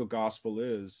biblical gospel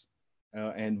is,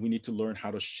 and we need to learn how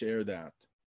to share that.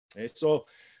 Okay, so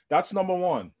that's number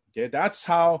one. Okay, that's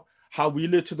how we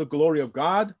live to the glory of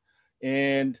God.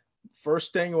 And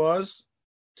first thing was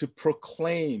to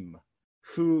proclaim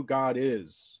who God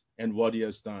is and what he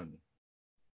has done.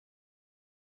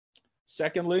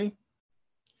 Secondly,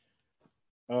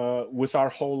 with our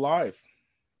whole life,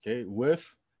 okay,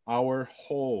 with our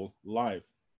whole life.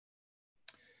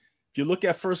 If you look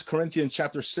at 1 Corinthians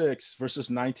chapter 6, verses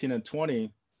 19 and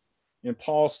 20, in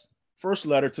Paul's first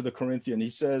letter to the Corinthians, he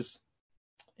says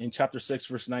in chapter 6,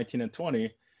 verse 19 and 20,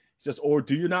 he says, "Or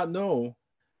do you not know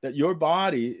that your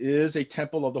body is a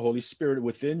temple of the Holy Spirit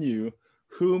within you,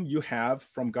 whom you have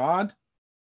from God?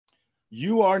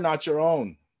 You are not your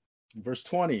own." Verse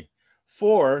 20,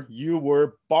 "For you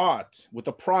were bought with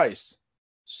a price.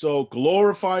 So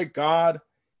glorify God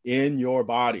in your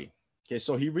body." Okay,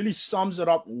 so he really sums it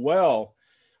up well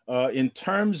in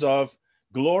terms of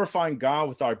glorifying God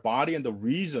with our body and the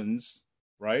reasons,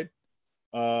 right?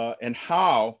 And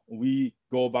how we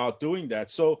go about doing that.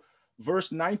 So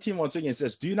verse 19, once again,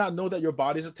 says, "Do you not know that your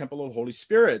body is a temple of the Holy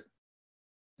Spirit?"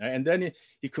 And then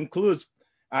he concludes,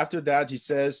 after that, he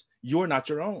says, "You are not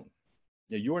your own."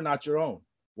 Yeah, you are not your own.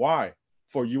 Why?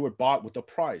 For you were bought with a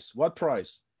price. What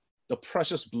price? The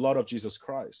precious blood of Jesus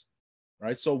Christ,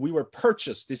 right? So we were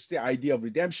purchased. This is the idea of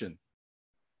redemption.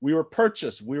 We were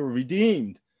purchased. We were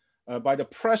redeemed by the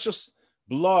precious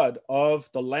blood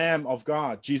of the Lamb of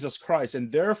God, Jesus Christ.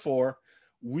 And therefore,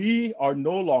 we are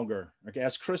no longer, okay,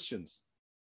 as Christians,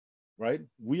 right?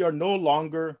 We are no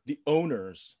longer the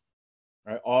owners,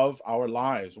 right, of our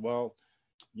lives. Well,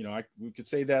 you know, we could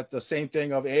say that the same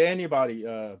thing of anybody,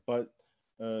 but,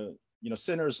 you know,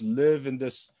 sinners live in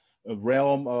this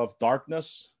realm of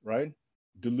darkness, right?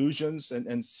 Delusions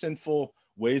and sinful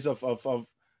ways of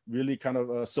really kind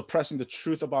of suppressing the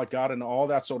truth about God and all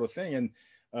that sort of thing. And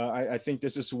I think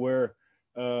this is where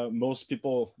most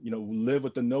people, you know, live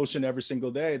with the notion every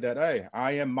single day that, hey,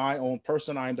 I am my own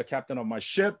person. I am the captain of my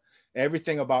ship.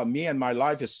 Everything about me and my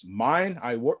life is mine.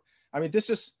 I work. I mean, this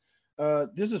is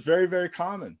very, very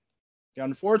common.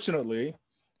 Unfortunately,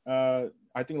 I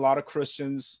think a lot of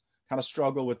Christians kind of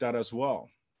struggle with that as well.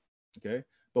 Okay,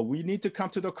 but we need to come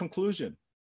to the conclusion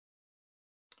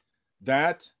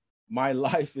that my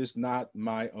life is not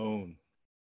my own.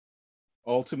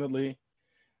 Ultimately,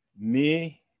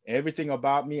 me, everything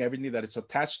about me, everything that is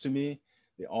attached to me,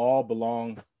 they all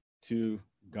belong to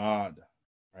God,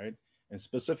 right? And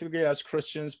specifically as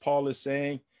Christians, Paul is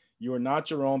saying, you are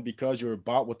not your own because you were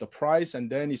bought with a price. And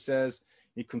then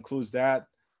he concludes that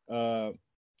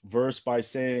verse by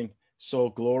saying, so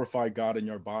glorify God in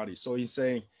your body. So he's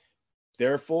saying,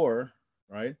 therefore,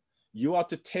 right, you ought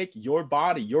to take your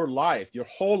body, your life, your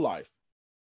whole life,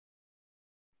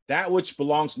 that which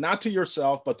belongs not to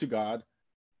yourself, but to God,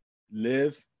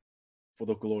 live for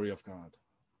the glory of God.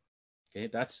 Okay,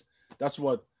 that's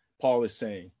what Paul is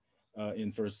saying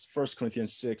in 1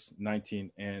 Corinthians 6,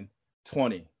 19 and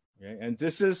 20. Okay, and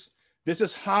this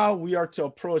is how we are to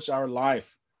approach our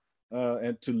life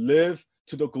and to live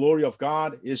to the glory of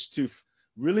God, is to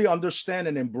really understand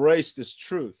and embrace this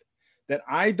truth that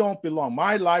I don't belong.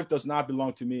 My life does not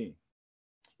belong to me.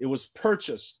 It was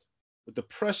purchased with the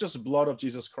precious blood of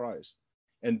Jesus Christ.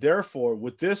 And therefore,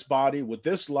 with this body, with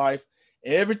this life,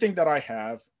 everything that I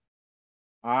have,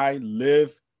 I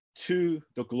live to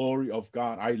the glory of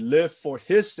God. I live for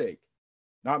his sake,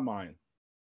 not mine.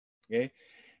 Okay.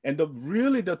 And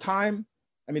the time,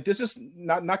 I mean, this is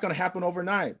not going to happen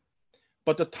overnight,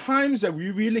 but the times that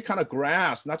we really kind of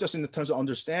grasp, not just in the terms of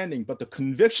understanding, but the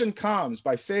conviction comes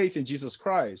by faith in Jesus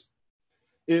Christ,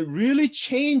 it really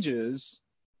changes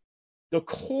the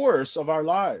course of our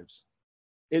lives.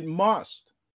 It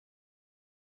must.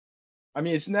 I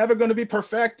mean, it's never going to be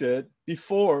perfected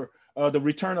before the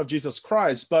return of Jesus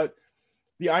Christ, but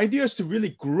the idea is to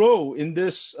really grow in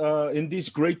this, in these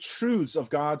great truths of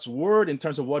God's word in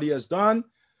terms of what he has done,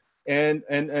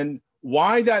 and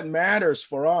why that matters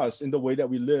for us in the way that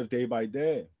we live day by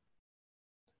day.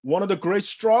 One of the great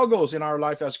struggles in our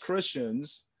life as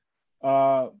Christians,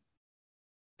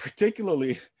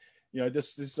 particularly,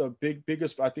 this is the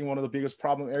biggest, I think one of the biggest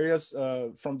problem areas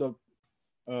from the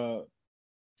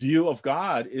view of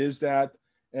God, is that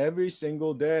every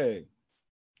single day,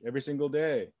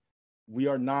 we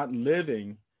are not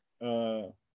living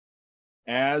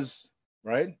as,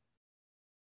 right,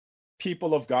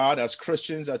 people of God, as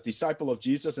Christians, as disciples of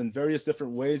Jesus, in various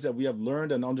different ways that we have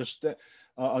learned and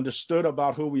understood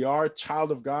about who we are,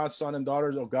 child of God, son and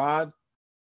daughters of God.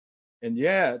 And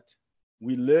yet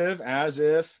we live as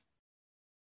if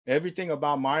everything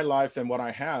about my life and what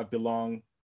I have belong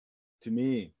to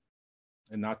me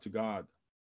and not to God.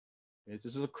 This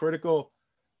is a critical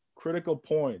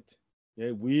point.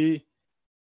 Okay? We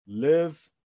live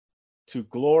to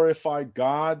glorify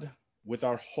God with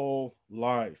our whole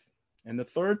life. And the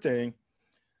third thing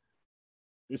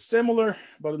is similar,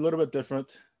 but a little bit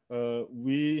different.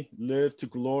 We live to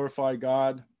glorify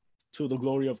God, to the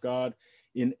glory of God,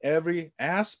 in every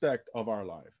aspect of our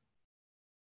life.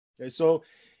 Okay, so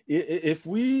if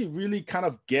we really kind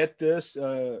of get this,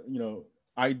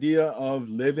 idea of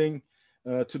living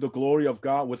to the glory of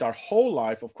God with our whole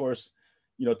life, of course,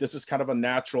 this is kind of a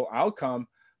natural outcome,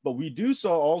 but we do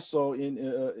so also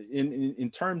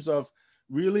in terms of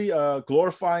really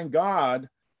glorifying God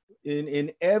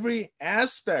in every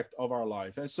aspect of our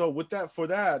life. And so for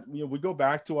that, we go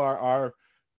back to our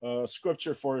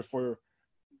scripture for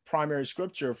primary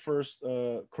scripture,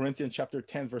 1 Corinthians chapter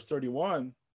 10, verse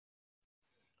 31.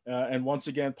 And once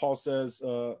again, Paul says,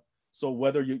 so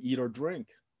whether you eat or drink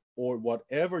or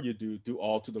whatever you do, do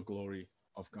all to the glory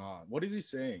of God. What is he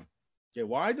saying? Okay,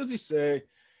 why does he say,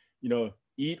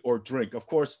 eat or drink? Of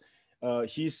course,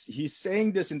 he's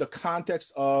saying this in the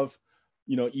context of,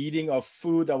 eating of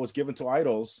food that was given to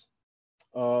idols.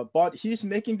 But he's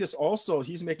making this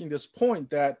point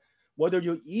that whether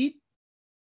you eat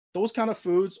those kind of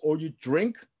foods or you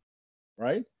drink,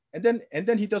 right? And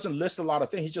then he doesn't list a lot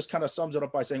of things. He just kind of sums it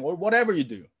up by saying, or whatever you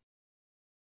do.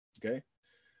 Okay.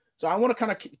 So I want to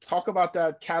kind of talk about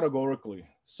that categorically.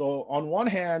 So on one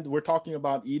hand, we're talking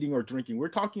about eating or drinking. We're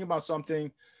talking about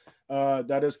something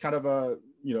that is kind of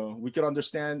we could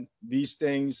understand these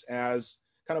things as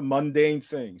kind of mundane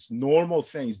things, normal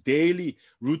things, daily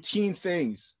routine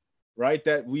things, right?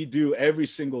 That we do every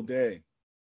single day,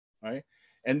 right?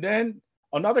 And then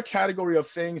another category of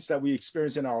things that we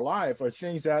experience in our life are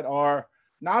things that are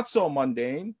not so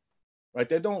mundane, right?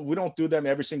 We don't do them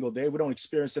every single day. We don't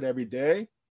experience it every day.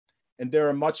 And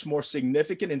they're much more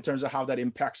significant in terms of how that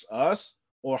impacts us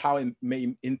or how it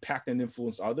may impact and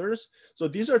influence others. So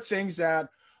these are things that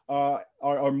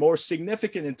are more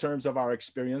significant in terms of our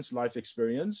experience, life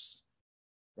experience,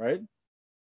 right?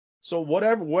 So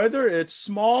whether it's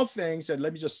small things, and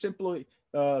let me just simply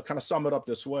kind of sum it up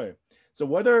this way. So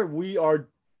whether we are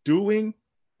doing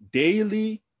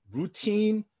daily,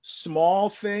 routine, small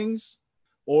things,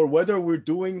 or whether we're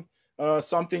doing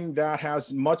something that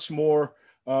has much more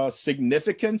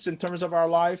significance in terms of our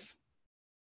life,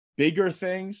 bigger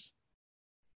things,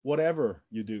 whatever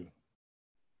you do,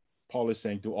 Paul is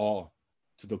saying, do all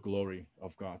to the glory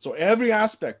of God. So every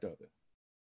aspect of it.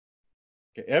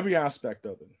 Okay, every aspect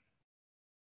of it.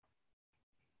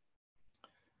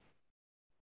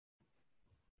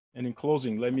 And in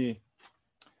closing, let me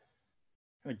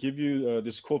give you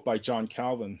this quote by John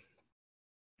Calvin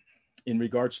in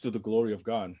regards to the glory of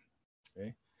God.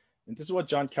 Okay, and this is what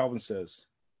John Calvin says: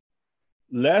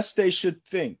 lest they should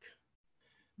think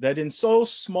that in so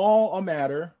small a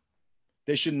matter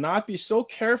they should not be so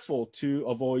careful to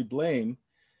avoid blame,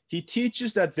 he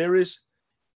teaches that there is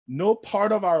no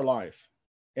part of our life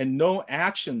and no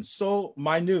action so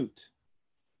minute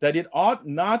that it ought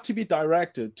not to be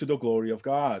directed to the glory of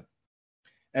God,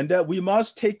 and that we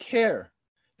must take care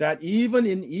that even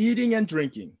in eating and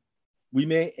drinking, we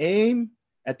may aim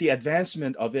at the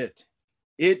advancement of it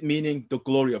meaning the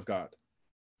glory of God.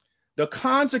 The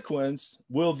consequence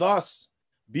will thus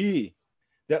be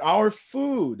that our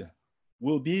food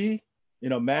will be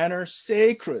in a manner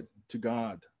sacred to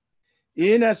God,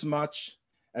 inasmuch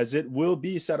as it will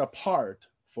be set apart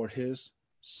for his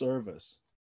service.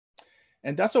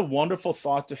 And that's a wonderful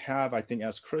thought to have, I think,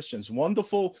 as Christians.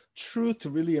 Wonderful truth to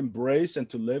really embrace and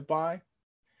to live by.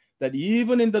 That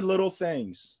even in the little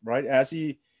things, right, as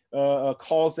he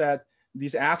calls that,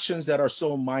 these actions that are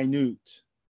so minute,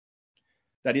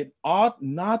 that it ought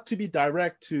not to be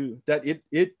direct to, that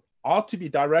it ought to be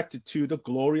directed to the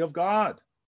glory of God.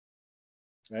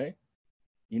 Okay?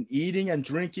 In eating and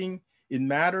drinking, in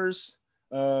matters,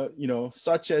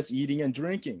 such as eating and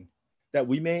drinking, that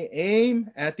we may aim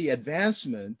at the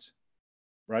advancement,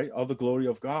 right, of the glory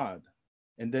of God.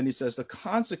 And then he says the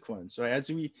consequence, right,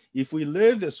 if we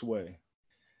live this way,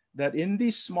 that in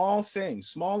these small things,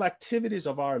 small activities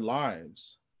of our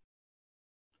lives,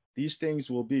 these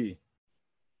things will be,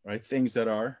 right, things that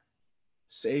are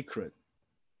sacred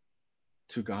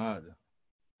to God,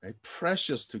 right,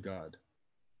 precious to God,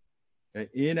 right,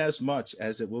 in as much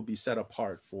as it will be set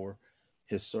apart for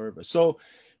his service. So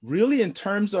really, in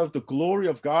terms of the glory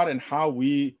of God and how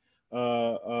we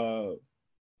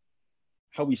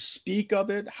speak of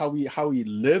it, how we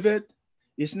live it,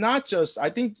 it's not just, I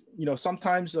think,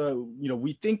 sometimes,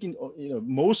 we think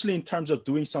mostly in terms of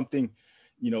doing something,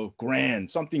 grand,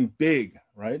 something big,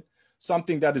 right?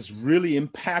 Something that is really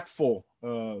impactful,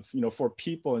 for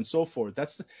people and so forth.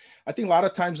 I think a lot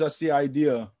of times that's the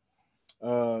idea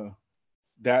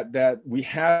that we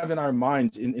have in our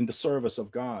mind in the service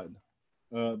of God.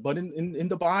 But in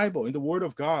the Bible, in the Word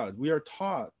of God, we are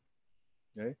taught,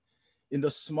 okay, in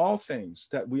the small things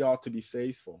that we ought to be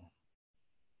faithful.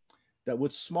 That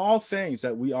with small things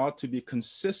that we ought to be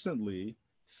consistently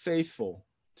faithful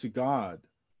to God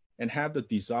and have the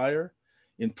desire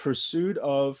in pursuit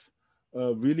of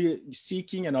really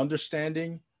seeking and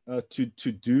understanding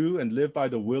to do and live by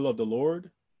the will of the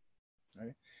Lord.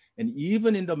 Right? And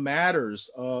even in the matters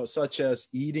such as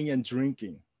eating and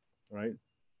drinking, right?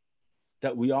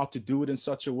 That we ought to do it in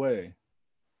such a way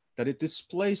that it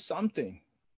displays something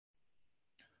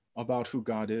about who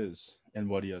God is and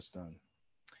what he has done.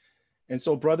 And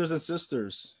so, brothers and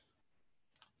sisters,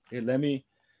 let me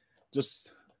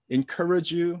just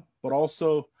encourage you, but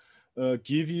also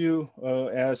give you,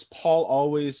 as Paul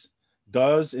always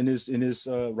does in his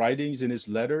writings, in his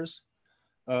letters,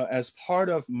 as part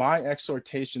of my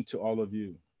exhortation to all of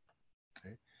you.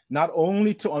 Okay? Not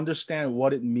only to understand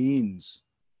what it means,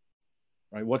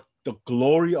 right, what the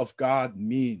glory of God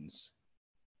means,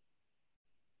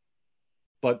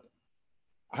 but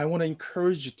I want to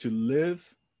encourage you to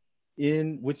live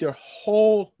with your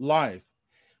whole life,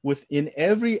 within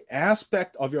every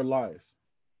aspect of your life,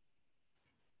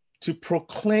 to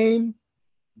proclaim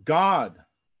God,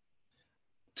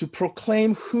 to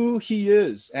proclaim who he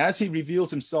is as he reveals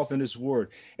himself in his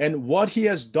word and what he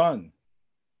has done,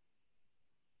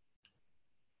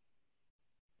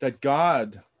 that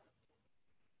God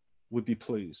would be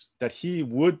pleased, that he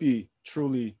would be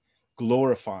truly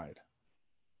glorified.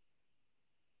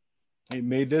 And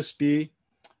may this be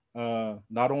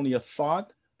not only a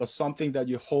thought, but something that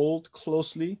you hold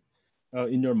closely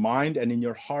in your mind and in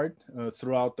your heart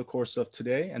throughout the course of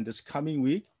today and this coming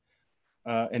week.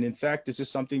 And in fact, this is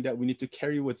something that we need to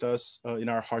carry with us in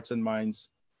our hearts and minds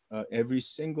every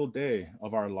single day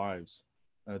of our lives,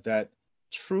 that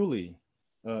truly,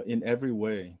 in every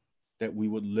way, that we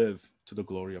would live to the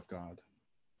glory of God.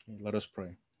 Okay, let us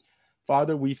pray.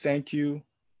 Father, we thank you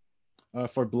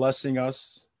for blessing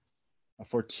us,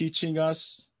 for teaching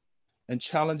us, and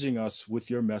challenging us with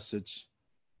your message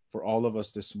for all of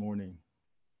us this morning.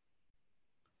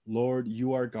 Lord,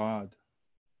 you are God.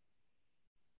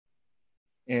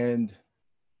 And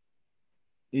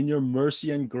in your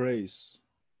mercy and grace,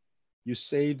 you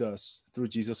saved us through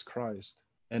Jesus Christ,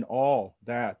 and all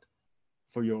that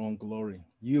for your own glory.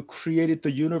 You created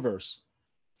the universe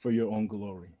for your own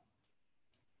glory.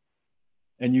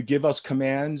 And you give us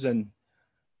commands, and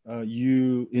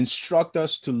you instruct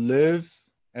us to live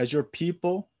as your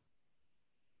people,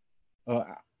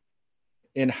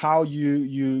 in how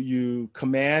you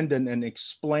command and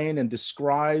explain and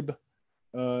describe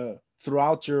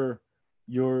throughout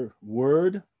your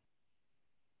word,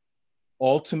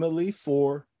 ultimately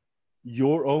for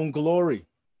your own glory.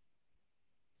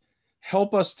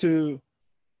 Help us to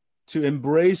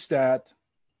embrace that,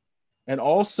 and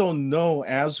also know,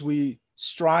 as we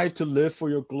strive to live for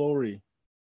your glory,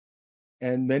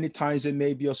 and many times it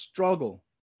may be a struggle,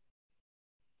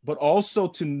 but also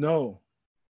to know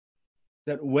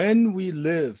that when we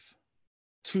live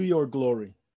to your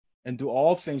glory and do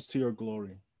all things to your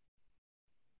glory,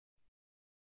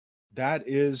 that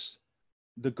is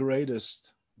the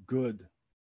greatest good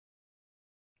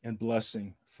and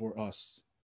blessing for us.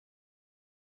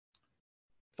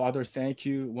 Father, thank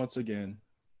you once again.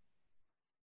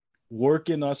 Work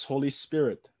in us, Holy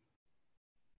Spirit,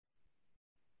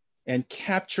 and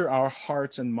capture our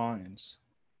hearts and minds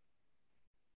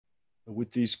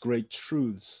with these great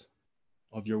truths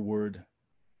of your word.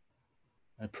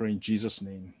 I pray in Jesus'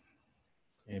 name.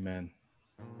 Amen.